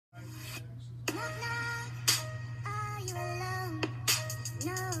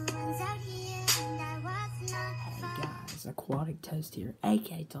AquaticToast here,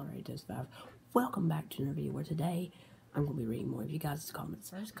 aka AquaticToast 5. Welcome back to another video where today I'm going to be reading more of you guys' comments.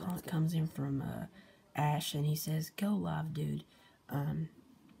 First comment comes in from Ash, and he says, "Go live, dude.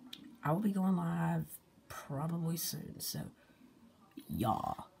 I will be going live probably soon, so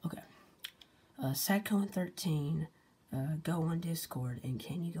yeah." Okay. Sadcoin13, go on Discord, and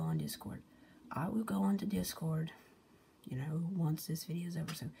can you go on Discord? I will go onto Discord, once this video is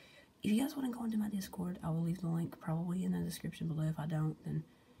over, so if you guys want to go into my Discord, I will leave the link probably in the description below. If I don't, then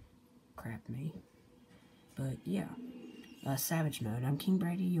crap me. But yeah, Savage Mode. I'm King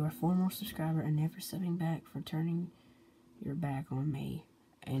Brady, your former subscriber, and never subbing back for turning your back on me.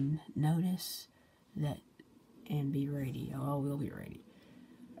 And notice that, and be ready. Oh, I will be ready.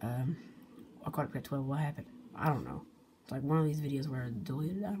 Aquatic 12. What happened? I don't know. It's like one of these videos where I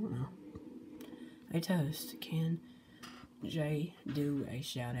deleted. I don't know. Hey Toast, can Jay do a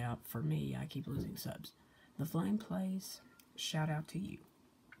shout out for me? I keep losing subs. The Flame Plays, shout out to you.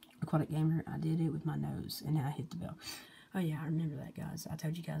 Aquatic Gamer, I did it with my nose and now I hit the bell. Oh yeah, I remember that, guys. I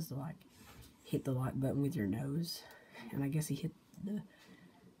told you guys to hit the like button with your nose, and I guess he hit the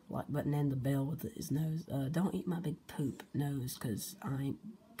like button and the bell with his nose. Don't eat my big poop nose, cause I ain't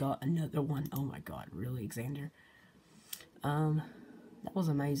got another one. Oh my god, really, Xander? That was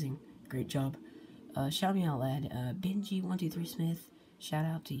amazing. Great job. Shout me out, lad. Benji123 Smith, shout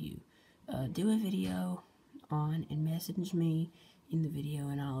out to you. Do a video on and message me in the video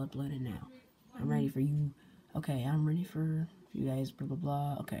and I'll upload it now. I'm ready for you. Okay, I'm ready for a few days, blah blah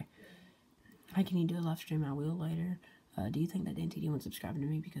blah. Okay. Hey, can you do a live stream? I will later. Do you think that Dan TDM would subscribe to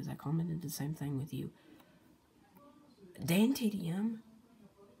me? Because I commented the same thing with you. Dan TDM?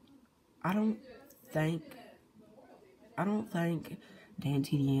 I don't think Dan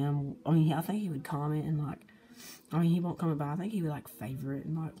TDM, I think he would comment and he won't comment, but I think he would favorite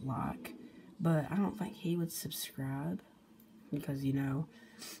and like, but I don't think he would subscribe, because he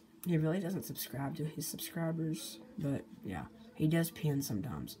really doesn't subscribe to his subscribers. But yeah, he does pin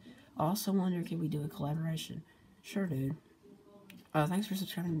sometimes. I also wonder, can we do a collaboration? Sure, dude. Thanks for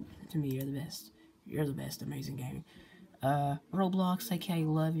subscribing to me. You're the best. You're the best. Amazing gaming. Roblox, aka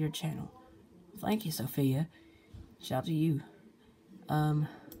love your channel. Thank you, Sophia. Shout out to you.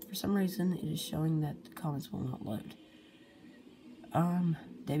 For some reason, it is showing that the comments will not load.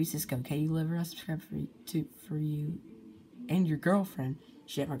 Debbie Cisco, Katie Liver, I subscribe for you and your girlfriend.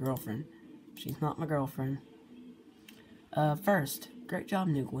 She ain't my girlfriend. She's not my girlfriend. First, great job,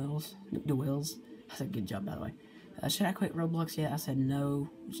 Nuke the Wills. I said good job, by the way. Should I quit Roblox yet? I said no.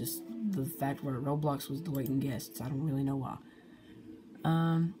 Just the fact where Roblox was deleting guests. I don't really know why.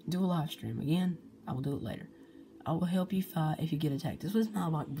 Do a live stream. Again, I will do it later. I will help you fight if you get attacked. This was my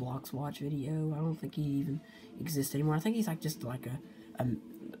Blocks Watch video. I don't think he even exists anymore. I think he's just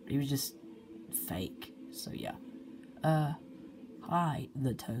he was just fake. So yeah. Hi,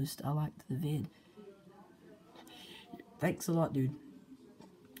 the Toast. I liked the vid. Thanks a lot, dude.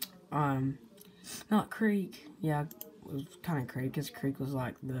 Not Creek. Yeah, it was kind of Creek, because Creek was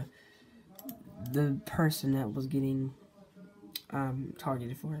the person that was getting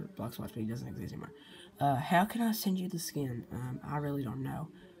targeted for Blocks Watch, but he doesn't exist anymore. How can I send you the skin? I really don't know.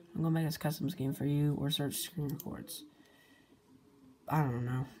 I'm gonna make a custom skin for you, or search screen records. I don't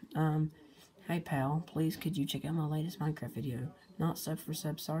know. Hey pal, please could you check out my latest Minecraft video? Not sub for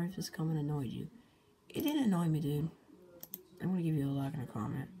sub. Sorry if this comment annoyed you. It didn't annoy me, dude. I'm gonna give you a like and a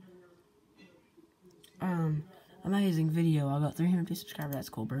comment. Amazing video. I got 350 subscribers. That's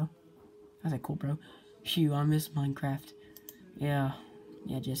cool, bro. I said cool, bro. Phew, I miss Minecraft. Yeah,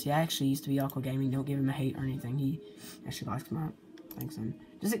 Jesse. I actually used to be Aqua Gaming. Don't give him a hate or anything. He actually likes my things, and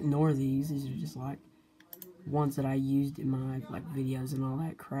just ignore these. These are just ones that I used in my videos and all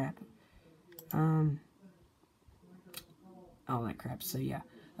that crap. All that crap. So yeah,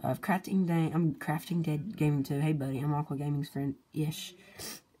 I'm Crafting Dead Gaming too. Hey buddy, I'm Aqua Gaming's friend ish,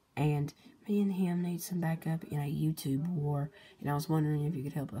 and me and him need some backup in a YouTube war, and I was wondering if you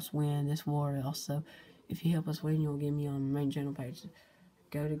could help us win this war. Also, if you help us win, you'll get me on my main channel page.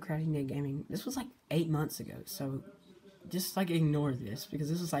 Go to Crafting Dead Gaming. This was 8 months ago, so just ignore this, because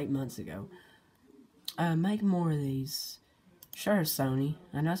this was 8 months ago. Make more of these. Sure, Sony.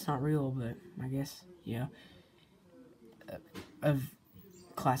 I know it's not real, but I guess, yeah. Of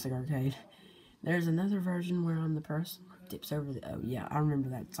Classic Arcade. There's another version where I'm the person who dips over the... Oh, yeah, I remember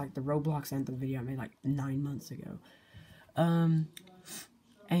that. It's the Roblox Anthem video I made 9 months ago.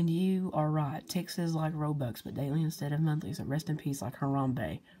 And you are right. Tix is like Robux, but daily instead of monthly. So rest in peace,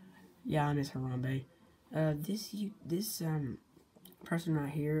 Harambe. Yeah, I miss Harambe. This person right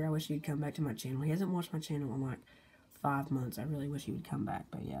here, I wish he'd come back to my channel. He hasn't watched my channel in 5 months. I really wish he would come back,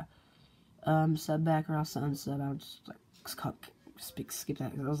 but yeah. sub back or else unsub. I would just like skip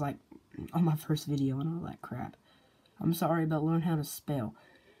that because I was like on my first video and all that crap. I'm sorry about learning how to spell.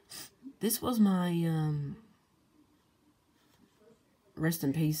 This was my rest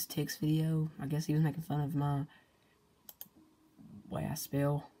in peace Tix video. I guess he was making fun of my way I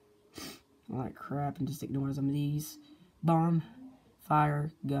spell all that crap and just ignore some of these. Bomb,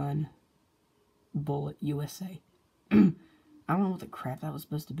 fire, gun, bullet, USA. I don't know what the crap that was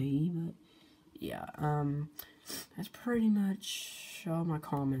supposed to be, but yeah, that's pretty much all my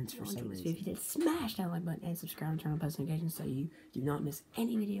comments for some reason. If you did, smash that like button and subscribe and turn on post notifications so you do not miss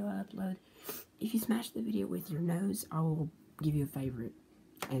any video I upload. If you smash the video with your nose, I will give you a favorite,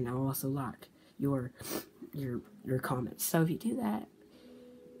 and I'll also like your comments. So if you do that,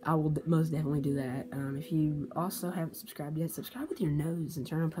 I will most definitely do that. If you also haven't subscribed yet, subscribe with your nose and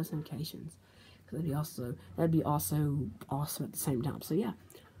turn on post notifications, because that'd be also awesome at the same time. So yeah,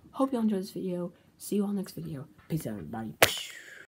 hope y'all enjoyed this video. See you all next video. Peace out, everybody.